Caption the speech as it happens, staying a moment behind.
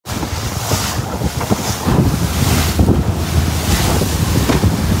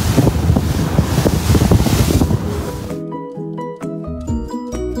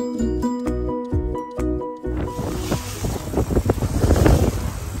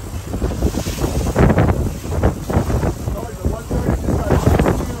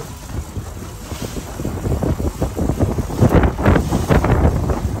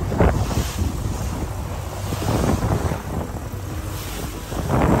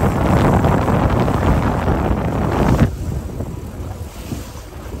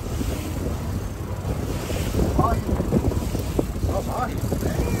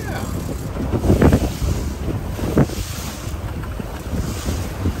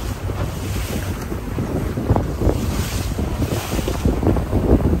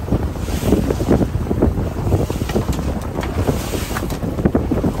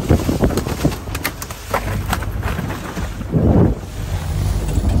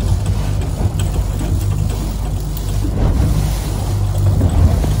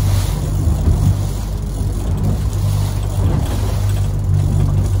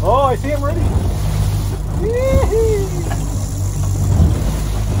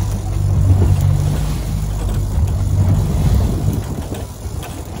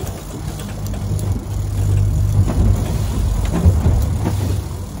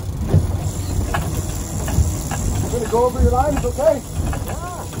It's okay? Yeah.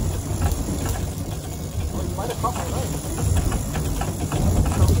 Oh, you might have caught my leg.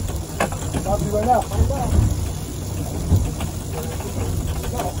 Stop you right now. Find out.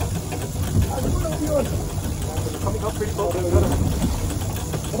 No. I don't know what you're doing. They're coming up pretty close.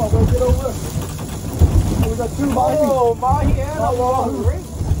 Come on, bro, get over it. We got two Mahi. Oh, Mahi and a Wahoo.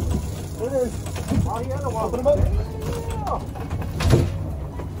 There it is. Mahi and a Wahoo. Open them up.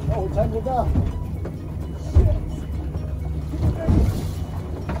 Oh, we're tangled down.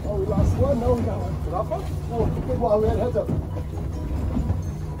 Oh, we lost one? No, we got one. Is that one? No, big Wahoo, head, heads up.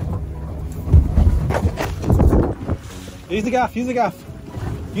 Use the gaff, use the gaff.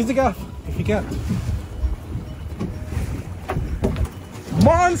 Use the gaff if you can.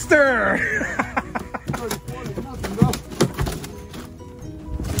 Monster!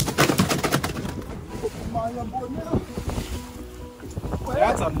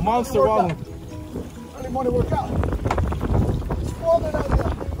 That's a monster one. I didn't want to work out. It's falling out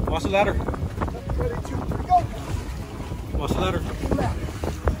there. Watch the ladder. Ready, 2, 3, go. Watch the ladder.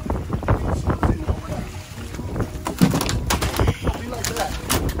 Don't be like that.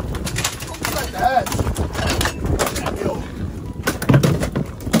 Don't be like that.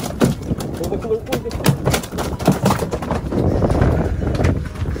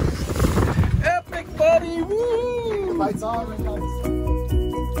 Epic, buddy! Woo! Lights on right now.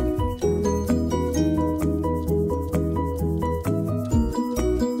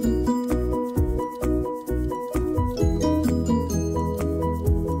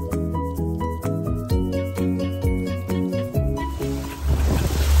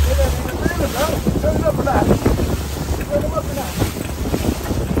 Turn it up or not? Turn them up or not?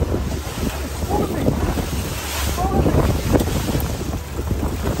 Follow me. Follow me.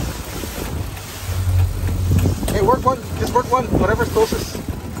 Hey, work one. Just work one. Whatever's closest.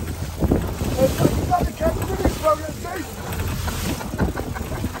 Hey, you got the camera with me, bro. You're safe.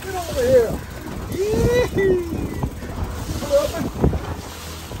 Get over here. Put it open.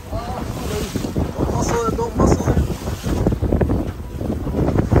 Don't muscle it. Don't muscle it.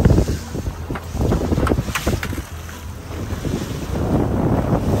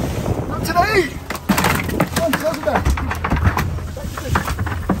 Today! Come on, close it back.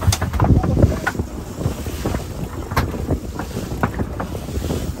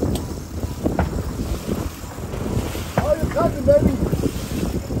 All your cousin, baby.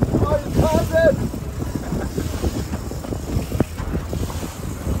 All your cousin.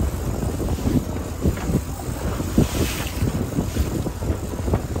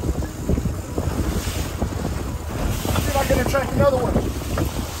 See if I can attract another one.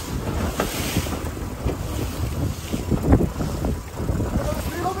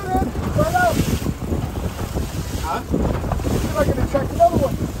 See if I can attract another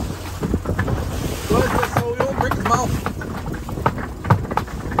one. Good, so we won't break his mouth.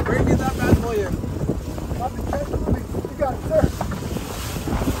 Bring me that bad boy here. I'll be careful with me. You got it, sir.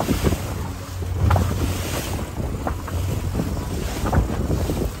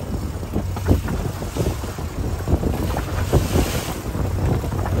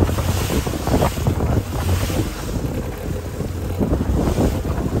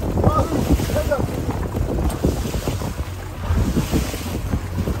 Wahoo, heads up.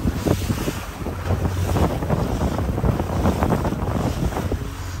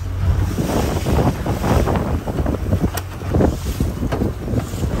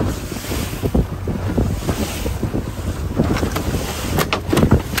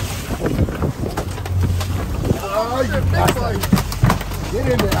 Oh, you big boy. Get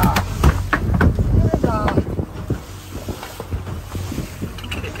in there.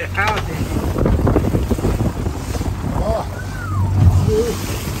 Get in there. Oh. Smooth.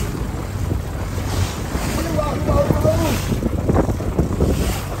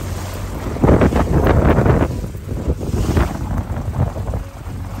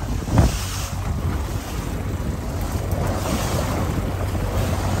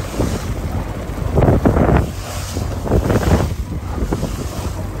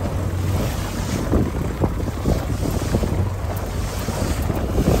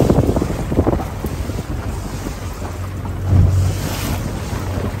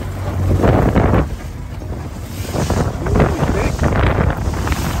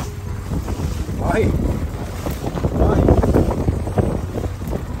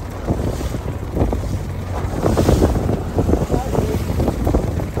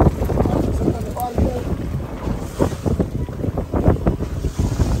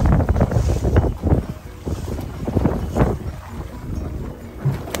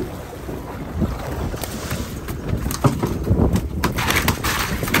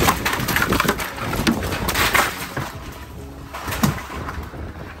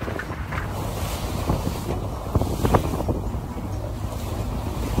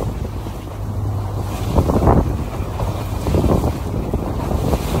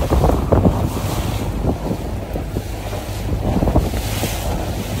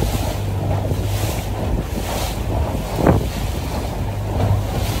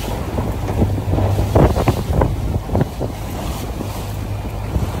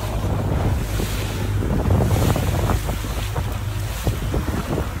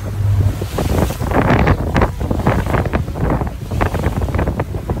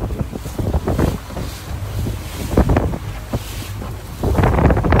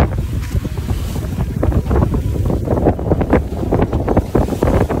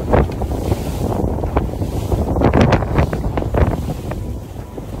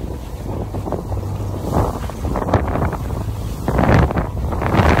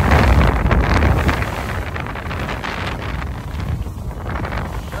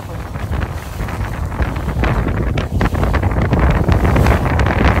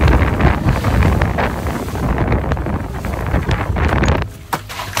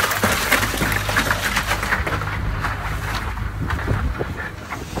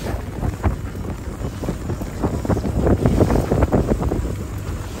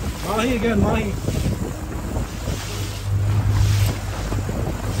 Mahi again, Mahi.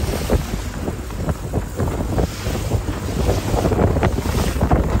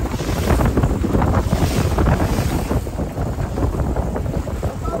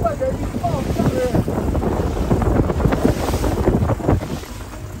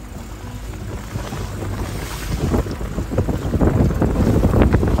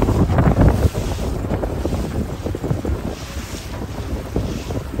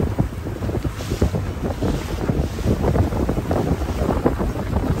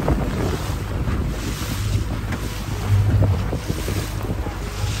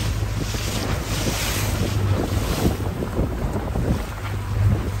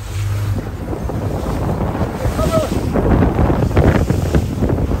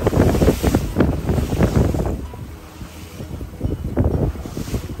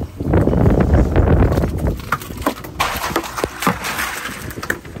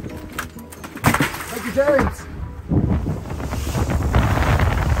 James.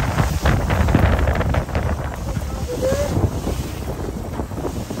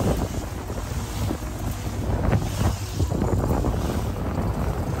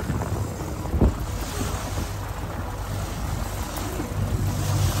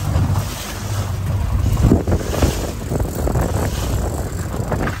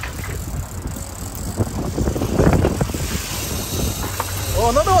 Oh,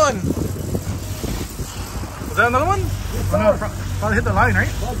 another one. Was that another one? Yes, Oh, no, sir. probably hit the line, right?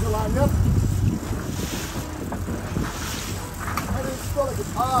 That's the line, yep. I didn't feel like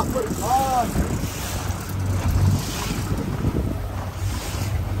it's off, but it's on.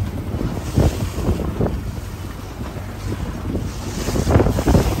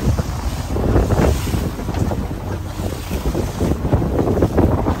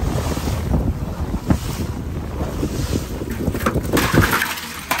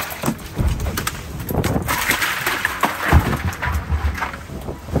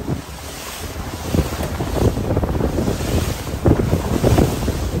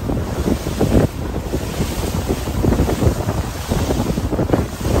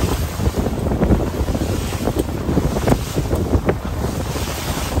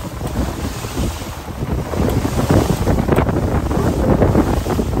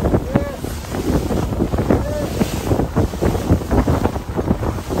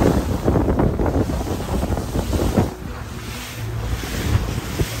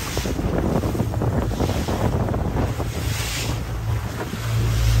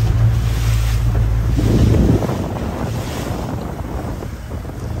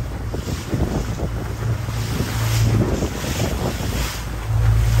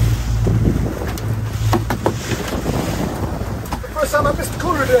 First time I missed the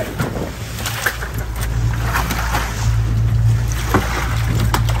cooler today.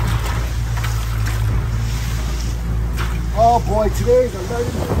 Oh boy, today's a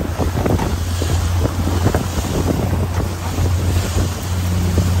learning day.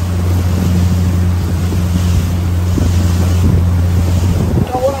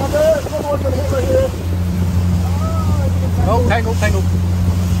 Got one on there, another one gonna hit right here. Oh, tangled, tangled.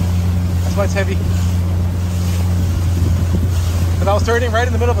 That's why it's heavy. But I was turning right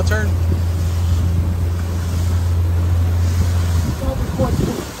in the middle of a turn. Oh, this boy's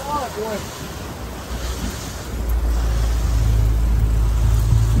too far, boy.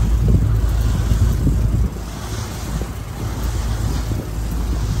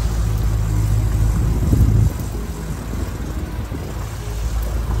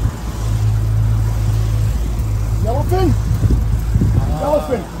 Yellowfin?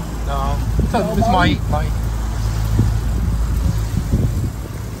 Yellowfin. No. So it's Mahi. Mahi.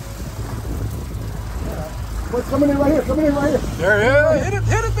 What's coming in right here? Coming in right here. There, yeah,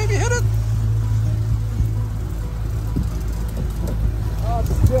 hit it, baby, hit it. Oh,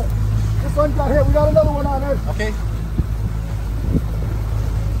 shit. This one got hit. We got another one on there. Okay.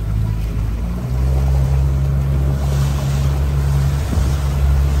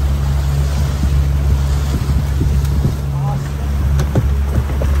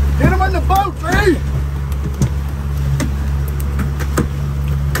 Get him on the boat, Ray!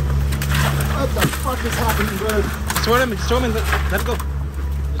 What the fuck is happening, bro? Just throw him in, let it go.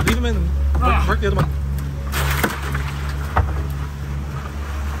 Just leave him in and work the other one.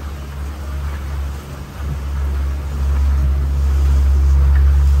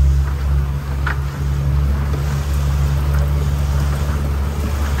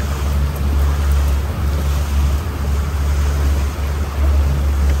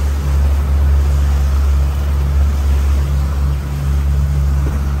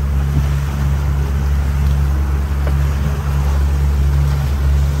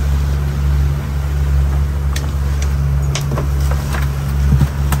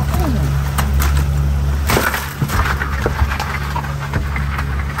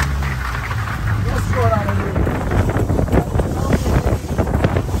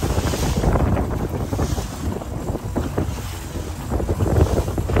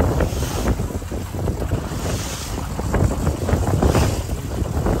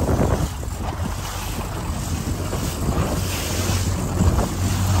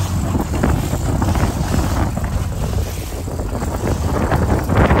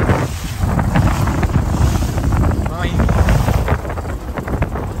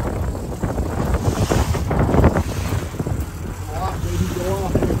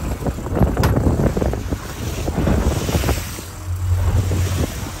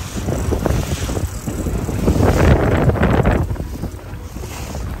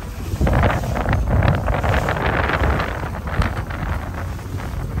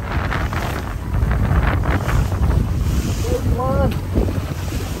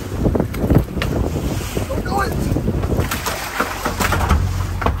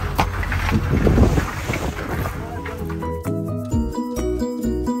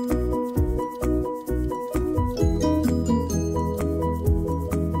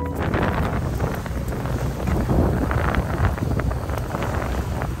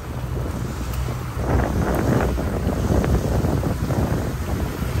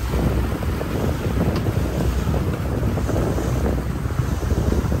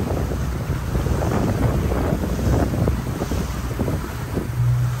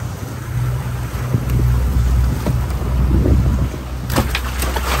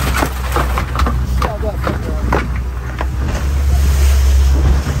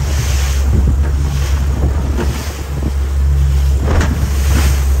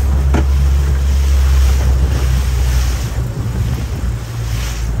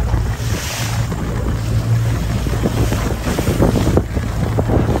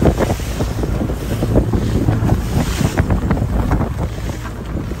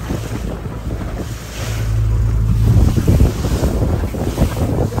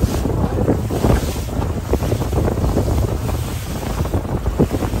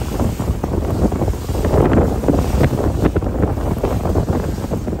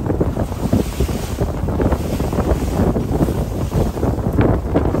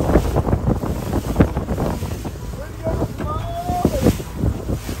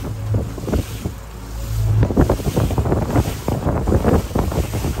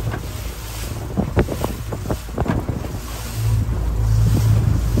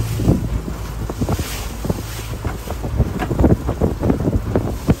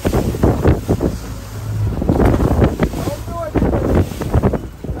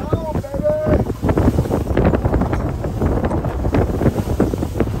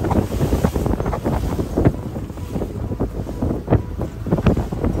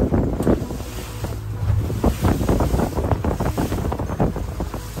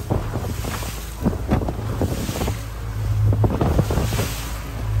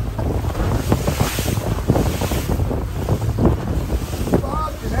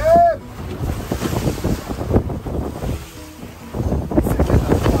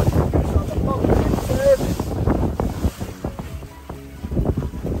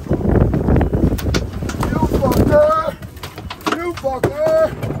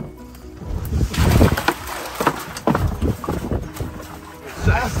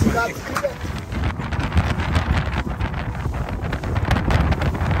 Ask you not to do that.